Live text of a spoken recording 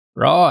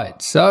Right,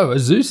 so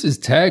ASUS's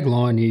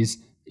tagline is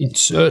 "In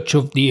search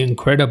of the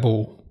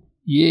incredible."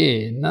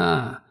 Yeah,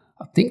 nah,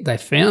 I think they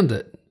found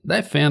it.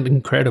 They found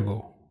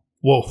incredible.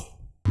 Woof.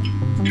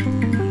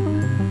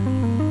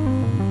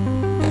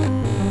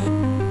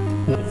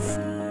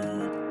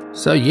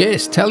 So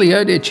yes,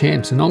 tally-ho there,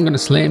 champs, and I'm going to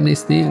slam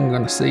this thing. I'm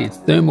going to see its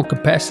thermal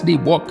capacity,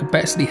 watt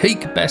capacity,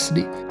 heat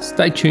capacity.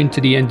 Stay tuned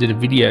to the end of the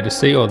video to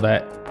see all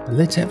that. But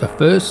let's have a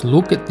first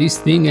look at this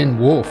thing, and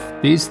woof,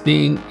 this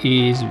thing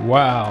is,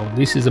 wow,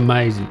 this is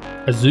amazing.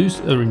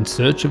 ASUS are in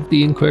search of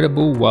the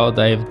incredible. Well,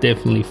 they have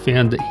definitely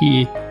found it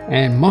here,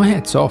 and my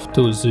hat's off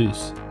to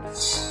ASUS.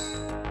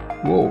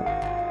 Whoa,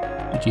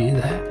 did you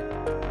hear that?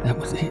 That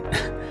was it.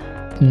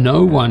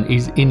 No one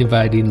is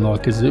innovating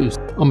like ASUS.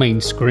 I mean,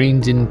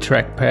 screens in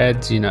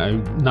trackpads, you know,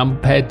 number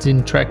pads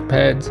in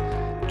trackpads,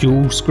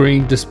 dual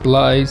screen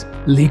displays,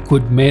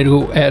 liquid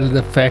metal out of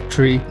the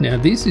factory. Now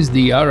this is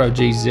the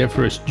ROG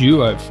Zephyrus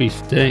Duo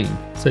 15.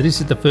 So this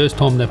is the first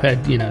time they've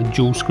had, you know,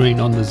 dual screen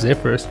on the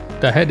Zephyrus.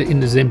 They had it in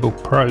the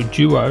ZenBook Pro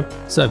Duo.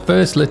 So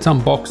first let's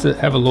unbox it,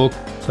 have a look.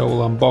 So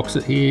we'll unbox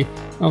it here.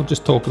 I'll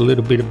just talk a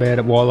little bit about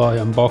it while I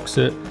unbox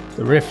it.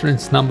 The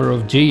reference number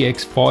of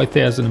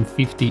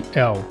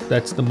GX550L.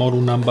 That's the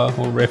model number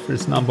or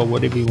reference number,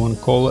 whatever you want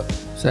to call it.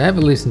 So have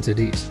a listen to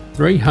this.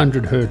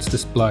 300Hz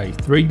display,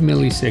 3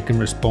 millisecond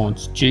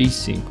response,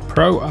 G-Sync,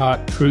 Pro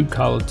Art True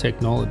Color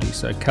technology,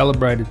 so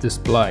calibrated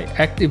display,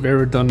 active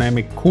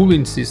aerodynamic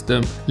cooling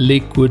system,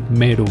 liquid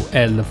metal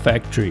out of the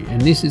factory. And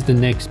this is the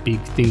next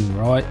big thing,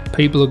 right?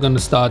 People are going to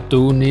start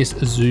doing this.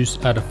 ASUS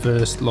are the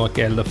first, like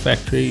out of the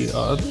factory.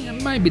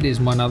 Maybe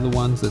there's one other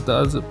ones that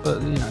does it, but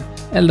you know,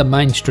 out of the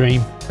mainstream,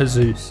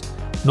 ASUS.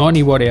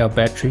 90 watt hour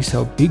battery,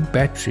 so a big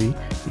battery.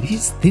 It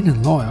is thin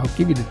and light, I'll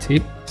give you the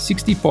tip.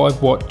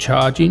 65 watt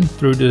charging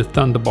through to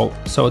Thunderbolt,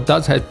 so it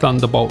does have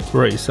Thunderbolt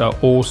 3, so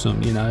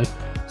awesome, you know.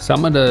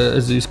 Some of the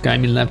ASUS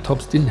gaming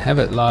laptops didn't have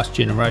it last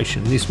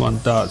generation, this one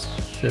does,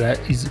 so that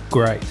is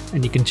great.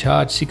 And you can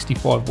charge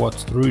 65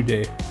 watts through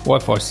there.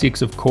 Wi-Fi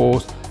 6 of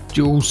course,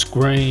 dual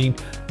screen,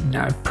 you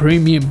know,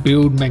 premium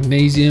build,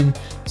 magnesium.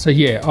 So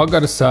yeah, I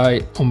gotta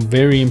say, I'm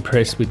very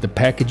impressed with the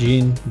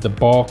packaging, the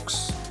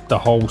box, the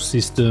whole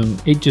system.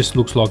 It just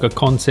looks like a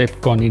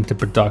concept gone into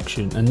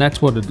production, and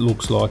that's what it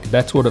looks like,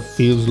 that's what it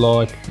feels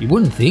like. You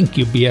wouldn't think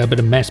you'd be able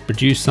to mass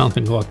produce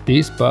something like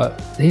this,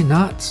 but they're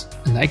nuts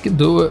and they can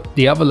do it.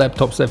 The other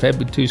laptops they've had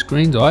with 2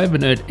 screens, I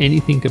haven't heard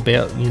anything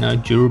about, you know,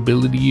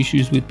 durability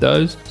issues with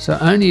those. So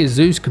only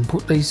ASUS can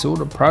put these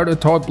sort of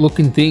prototype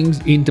looking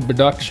things into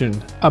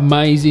production.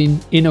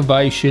 Amazing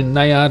innovation.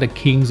 They are the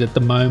kings at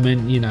the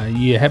moment. You know,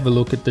 you have a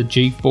look at the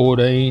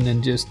G14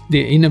 and just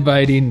they're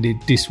innovating, they're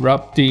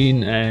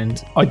disrupting,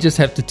 and I just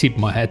have to tip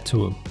my hat to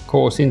them. Of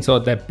course,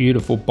 inside that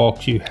beautiful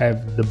box you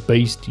have the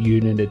beast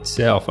unit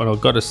itself, and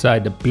I've got to say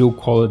the build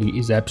quality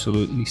is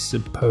absolutely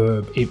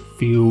superb. It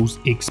feels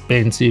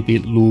expensive,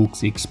 it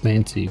looks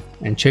expensive,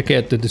 and check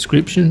out the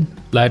description,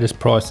 latest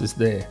prices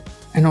there.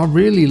 And I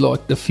really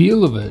like the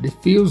feel of it. It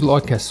feels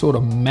like a sort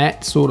of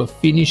matte sort of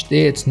finish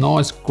there. It's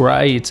nice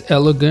grey, it's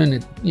elegant,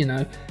 it, you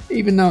know,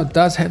 even though it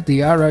does have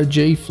the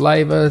ROG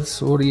flavour,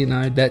 sort of, you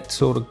know, that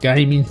sort of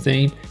gaming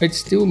theme, it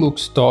still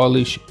looks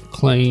stylish,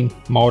 clean,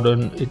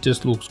 modern. It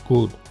just looks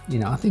good. You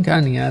know, I think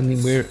only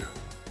Alienware,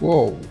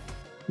 whoa,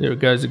 there it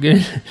goes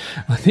again.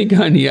 I think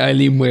only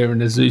Alienware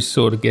and ASUS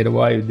sort of get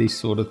away with this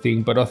sort of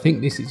thing, but I think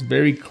this is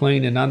very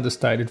clean and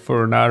understated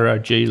for an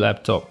ROG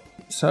laptop.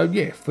 So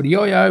yeah, for the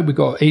I/O, we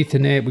got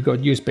Ethernet, we got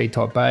USB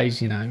Type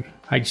A's, you know,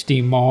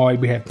 HDMI,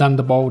 we have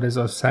Thunderbolt as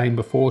I was saying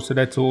before, so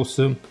that's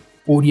awesome.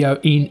 Audio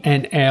in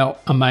and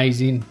out,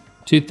 amazing.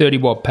 230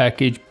 watt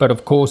package, but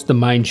of course the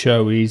main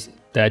show is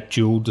that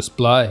dual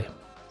display.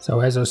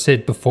 So as I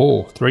said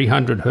before,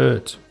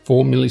 300Hz,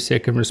 4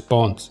 millisecond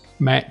response,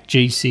 matte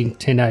G-Sync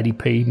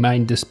 1080p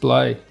main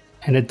display,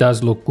 and it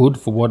does look good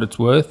for what it's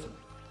worth.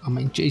 I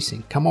mean,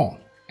 G-Sync, come on.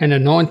 And a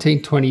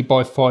 1920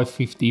 by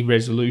 550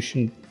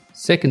 resolution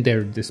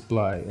secondary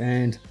display,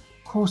 and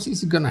of course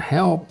this is going to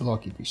help,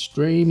 like if you're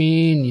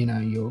streaming, you know,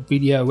 your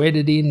video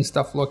editing,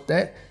 stuff like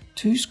that.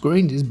 2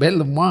 screens is better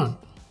than 1.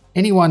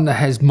 Anyone that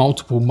has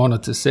multiple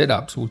monitor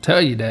setups will tell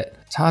you that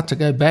it's hard to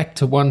go back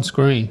to 1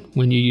 screen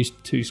when you use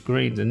 2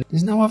 screens, and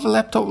there's no other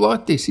laptop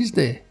like this, is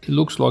there? It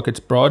looks like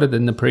it's brighter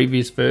than the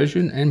previous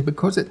version, and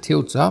because it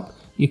tilts up,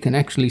 you can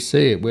actually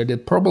see it, where the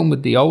problem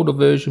with the older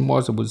version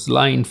was it was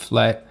laying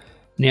flat.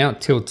 Now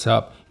it tilts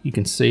up, you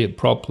can see it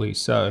properly,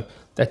 so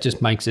that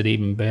just makes it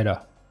even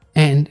better.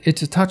 And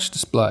it's a touch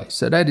display,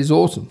 so that is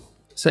awesome.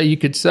 So you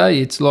could say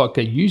it's like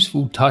a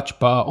useful touch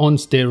bar on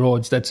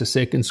steroids. That's a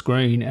second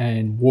screen,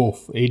 and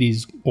woof, it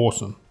is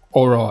awesome.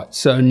 Alright,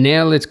 so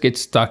now let's get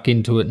stuck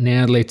into it.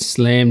 Now let's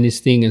slam this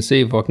thing and see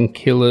if I can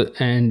kill it.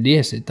 And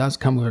yes, it does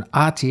come with an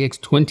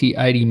RTX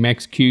 2080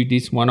 Max-Q,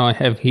 this one I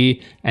have here,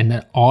 and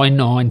the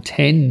i9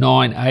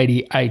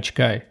 10980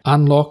 HK.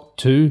 Unlocked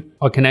too,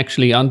 I can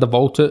actually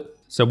undervolt it.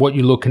 So what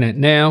you're looking at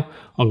now,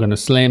 I'm going to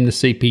slam the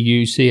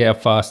CPU, see how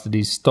fast it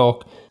is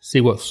stock, see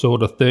what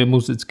sort of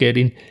thermals it's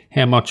getting,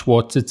 how much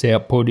watts it's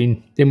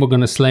outputting. Then we're going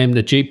to slam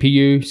the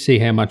GPU, see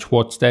how much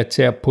watts that's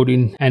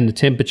outputting and the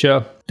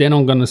temperature. Then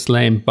I'm going to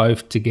slam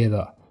both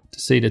together to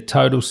see the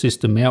total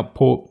system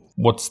output,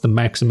 what's the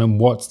maximum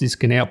watts this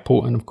can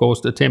output, and of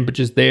course the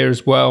temperature's there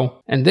as well.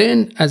 And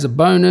then as a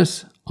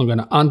bonus, I'm going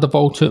to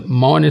undervolt it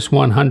minus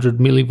 100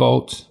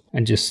 millivolts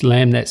and just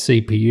slam that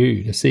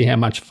CPU to see how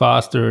much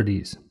faster it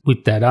is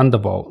with that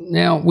undervolt.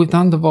 Now with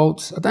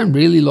undervolts, I don't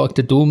really like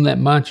to do them that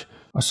much.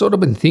 I sort of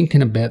been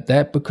thinking about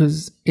that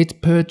because it's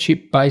per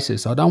chip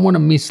basis. I don't want to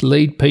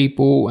mislead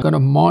people. I got a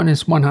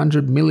minus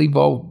 100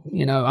 millivolt,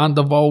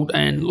 undervolt,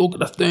 and look at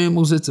the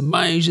thermals, it's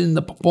amazing,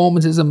 the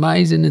performance is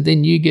amazing, and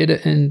then you get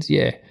it and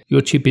yeah,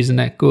 your chip isn't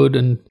that good.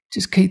 And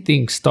just keep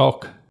things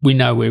stock. We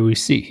know where we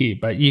sit here,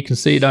 but you can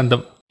see it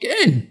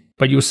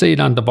you'll see it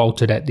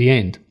undervolted at the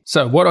end.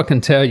 So what I can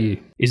tell you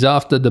is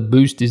after the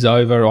boost is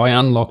over, I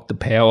unlocked the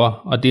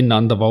power. I didn't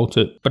undervolt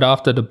it, but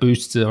after the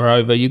boosts are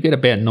over, you get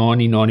about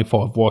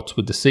 90-95 watts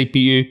with the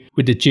CPU.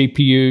 With the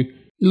GPU,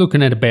 you're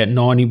looking at about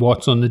 90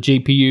 watts on the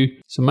GPU.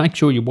 So make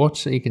sure you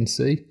watch so you can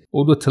see.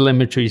 All the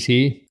telemetry is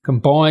here.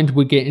 Combined,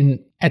 we're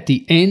getting at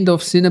the end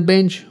of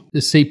Cinebench, the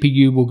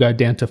CPU will go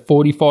down to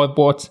 45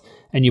 watts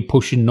and you're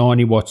pushing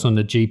 90 watts on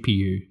the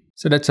GPU.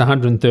 So that's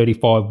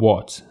 135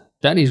 watts.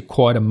 That is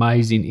quite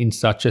amazing in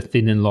such a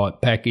thin and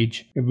light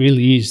package. It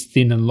really is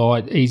thin and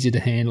light, easy to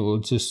handle.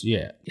 It's just,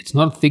 yeah, it's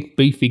not a thick,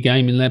 beefy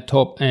gaming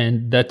laptop,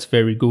 and that's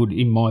very good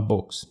in my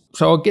books.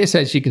 So I guess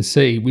as you can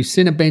see, with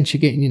Cinebench, you're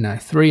getting,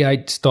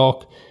 3.8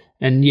 stock.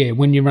 And yeah,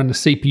 when you run the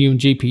CPU and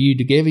GPU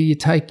together, you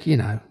take,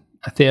 a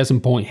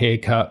 1,000-point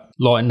haircut,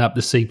 lighten up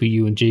the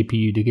CPU and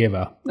GPU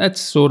together.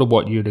 That's sort of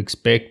what you'd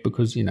expect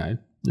because,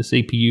 the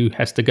CPU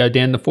has to go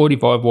down to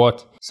 45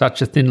 watts.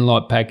 Such a thin and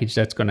light package,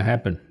 that's going to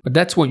happen. But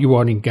that's what you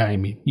want in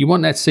gaming. You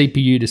want that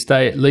CPU to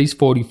stay at least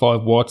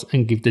 45 watts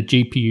and give the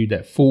GPU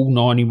that full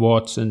 90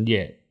 watts. And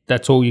yeah,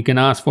 that's all you can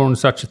ask for in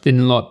such a thin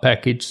and light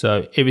package.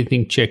 So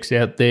everything checks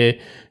out there.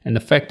 And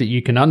the fact that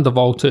you can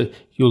undervolt it,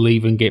 you'll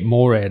even get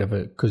more out of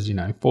it because,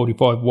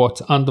 45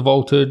 watts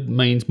undervolted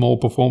means more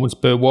performance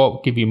per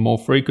watt, give you more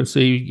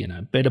frequency,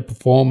 better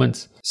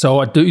performance. So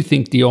I do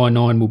think the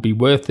i9 will be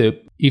worth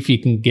it if you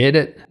can get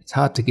it. It's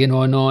hard to get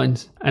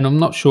i9s. And I'm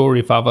not sure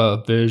if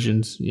other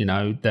versions,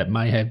 that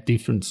may have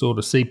different sort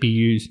of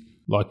CPUs,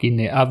 like in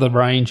their other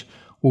range,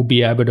 will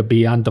be able to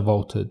be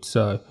undervolted.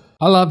 So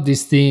I love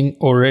this thing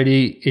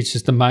already. It's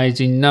just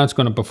amazing. It's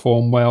going to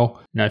perform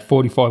well.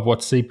 45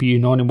 watts CPU,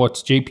 90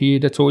 watts GPU,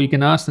 that's all you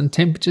can ask. And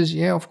temperatures,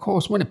 yeah, of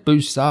course, when it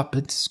boosts up,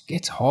 it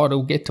gets hot,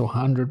 it'll get to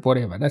 100,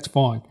 whatever, that's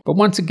fine. But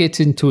once it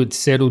gets into its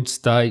settled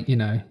state,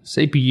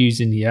 CPU's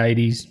in the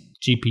 80s,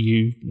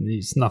 GPU,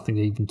 there's nothing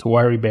even to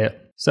worry about.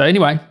 So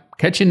anyway,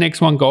 catch you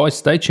next one, guys.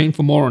 Stay tuned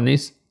for more on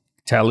this.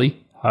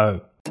 Tally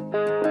ho.